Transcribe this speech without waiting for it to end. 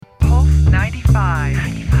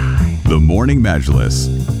The Morning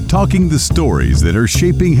Majlis, talking the stories that are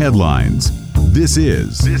shaping headlines. This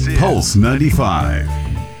is Pulse 95.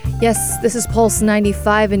 Yes, this is Pulse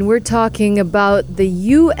 95, and we're talking about the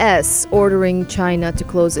U.S. ordering China to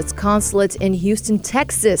close its consulate in Houston,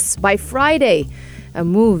 Texas by Friday, a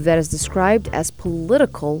move that is described as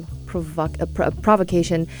political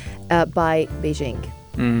provocation by Beijing.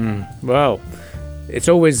 Well, it's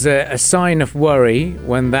always a sign of worry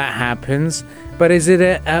when that happens, but is it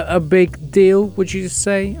a big deal, would you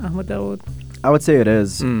say, Ahmed Dawood? I would say it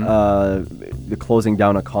is. The closing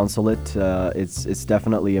down a consulate, it's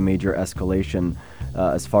definitely a major escalation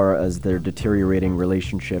as far as their deteriorating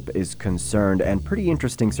relationship is concerned, and pretty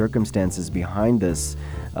interesting circumstances behind this.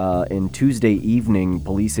 In Tuesday evening,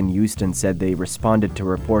 police in Houston said they responded to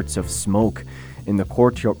reports of smoke in the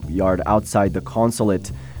courtyard outside the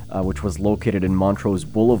consulate, which was located in Montrose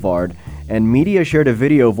Boulevard, and media shared a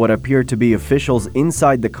video of what appeared to be officials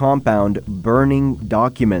inside the compound burning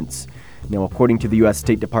documents. Now, according to the U.S.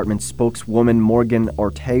 State Department spokeswoman Morgan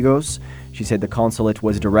Ortegos, she said the consulate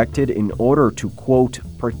was directed in order to, quote,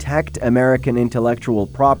 protect American intellectual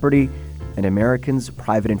property and Americans'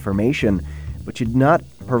 private information, but she did not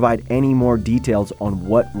provide any more details on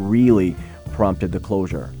what really prompted the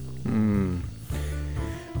closure.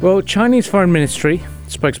 Well, Chinese Foreign Ministry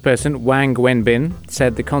spokesperson Wang Wenbin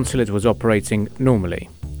said the consulate was operating normally.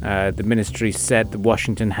 The ministry said that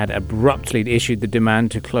Washington had abruptly issued the demand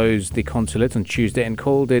to close the consulate on Tuesday and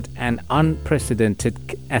called it an unprecedented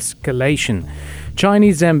escalation.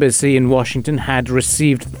 Chinese embassy in Washington had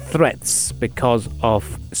received threats because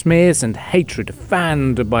of smears and hatred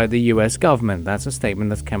fanned by the U.S. government. That's a statement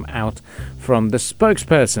that's come out from the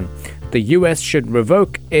spokesperson. The U.S. should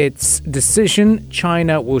revoke its decision.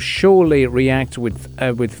 China will surely react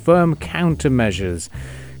with firm countermeasures.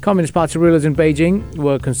 Communist Party rulers in Beijing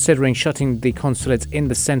were considering shutting the consulate in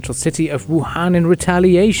the central city of Wuhan in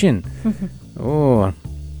retaliation.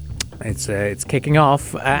 It's kicking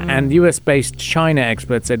off. And US-based China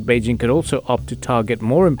experts said Beijing could also opt to target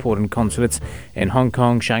more important consulates in Hong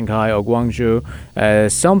Kong, Shanghai or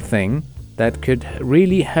Guangzhou, something that could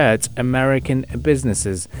really hurt American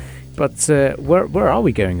businesses. But where are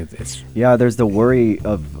we going with this? Yeah, there's the worry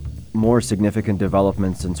of more significant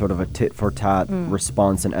developments and sort of a tit-for-tat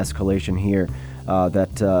response and escalation here,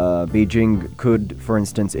 that Beijing could, for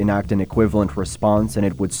instance, enact an equivalent response and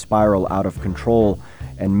it would spiral out of control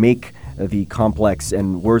and make the complex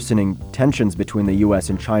and worsening tensions between the U.S.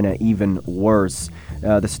 and China even worse.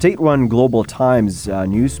 The state-run Global Times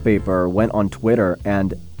newspaper went on Twitter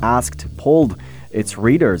and polled its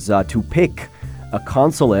readers to pick a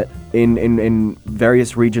consulate in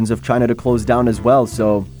various regions of China to close down as well.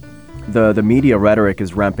 So the media rhetoric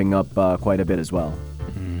is ramping up quite a bit as well.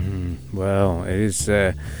 Well, it is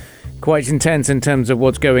quite intense in terms of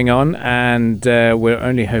what's going on, and we're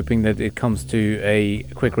only hoping that it comes to a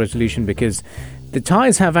quick resolution, because the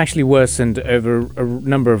ties have actually worsened over a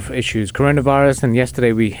number of issues. Coronavirus, and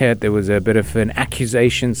yesterday we heard there was a bit of an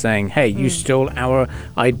accusation saying, hey, you stole our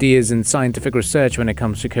ideas in scientific research when it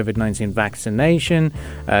comes to COVID-19 vaccination.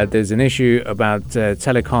 There's an issue about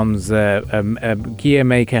telecoms gear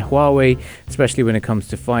maker Huawei, especially when it comes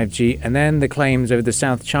to 5G. And then the claims over the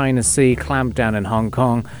South China Sea, clampdown in Hong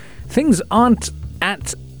Kong. Things aren't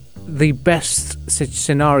at the best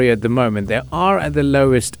scenario at the moment. They are at the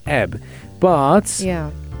lowest ebb. But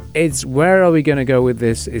it's where are we going to go with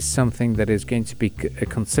this is something that is going to be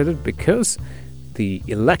considered, because the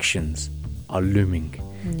elections are looming.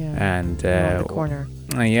 And around the corner.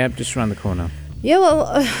 Just around the corner. Yeah, well,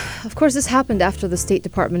 of course, this happened after the State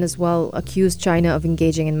Department as well accused China of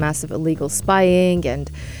engaging in massive illegal spying and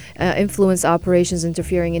influence operations,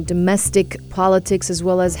 interfering in domestic politics, as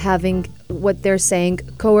well as having what they're saying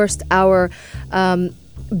coerced our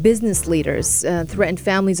business leaders, threatened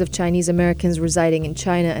families of Chinese Americans residing in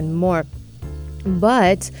China, and more.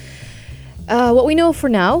 But what we know for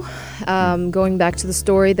now, going back to the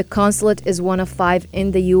story, the consulate is one of 5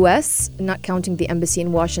 in the U.S., not counting the embassy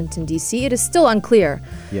in Washington, D.C. It is still unclear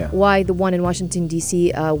why the one in Washington,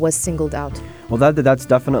 D.C. Was singled out. Well, that's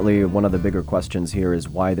definitely one of the bigger questions here, is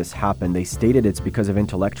why this happened. They stated it's because of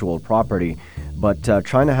intellectual property, but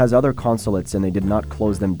China has other consulates and they did not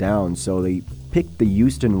close them down, so they picked the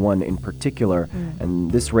Houston one in particular, and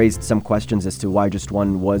this raised some questions as to why just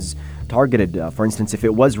one was targeted. For instance, if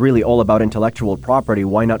it was really all about intellectual property,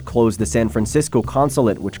 why not close the San Francisco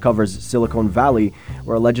consulate, which covers Silicon Valley,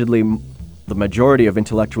 where allegedly the majority of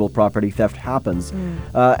intellectual property theft happens?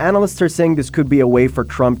 Analysts are saying this could be a way for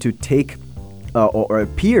Trump to take or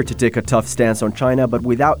appear to take a tough stance on China, but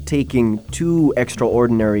without taking too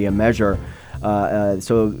extraordinary a measure.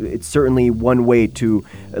 So it's certainly one way to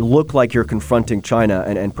look like you're confronting China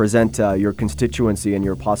and present your constituency and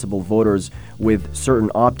your possible voters with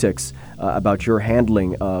certain optics about your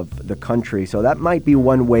handling of the country. So that might be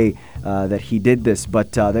one way that he did this,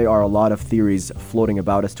 but there are a lot of theories floating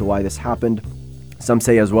about as to why this happened. Some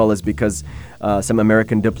say as well as because some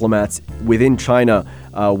American diplomats within China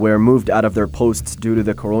were moved out of their posts due to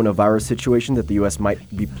the coronavirus situation, that the U.S. might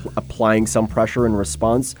be applying some pressure in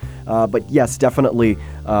response. But yes, definitely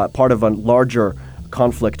part of a larger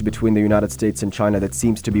conflict between the United States and China that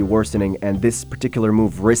seems to be worsening, and this particular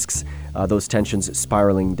move risks those tensions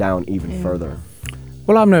spiraling down even further.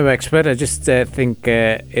 Well, I'm no expert. I just think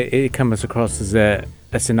it comes across as a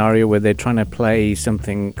scenario where they're trying to play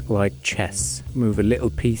something like chess, move a little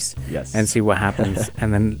piece and see what happens.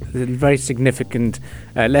 And then very significant,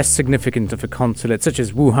 less significant of a consulate, such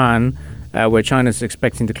as Wuhan, where China's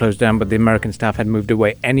expecting to close down, but the American staff had moved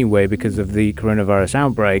away anyway because of the coronavirus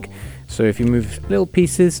outbreak. So if you move little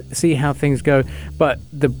pieces, see how things go. But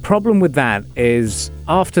the problem with that is,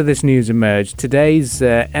 after this news emerged, today's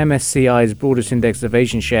MSCI's broadest index of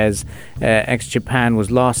Asian shares, ex-Japan,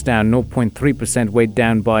 was last down 0.3%, weighed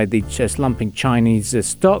down by the slumping Chinese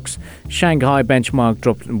stocks. Shanghai benchmark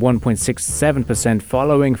dropped 1.67%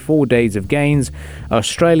 following 4 days of gains.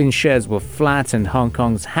 Australian shares were flat, and Hong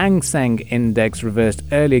Kong's Hang Seng index reversed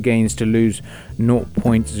earlier gains to lose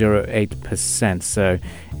 0.08%. So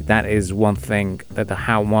that is one thing, that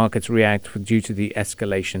how markets react due to the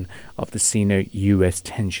escalation of the Sino-US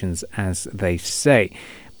tensions, as they say.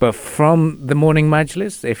 But from the Morning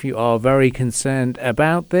Majlis, if you are very concerned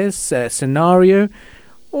about this scenario,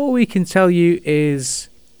 all we can tell you is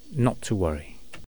not to worry.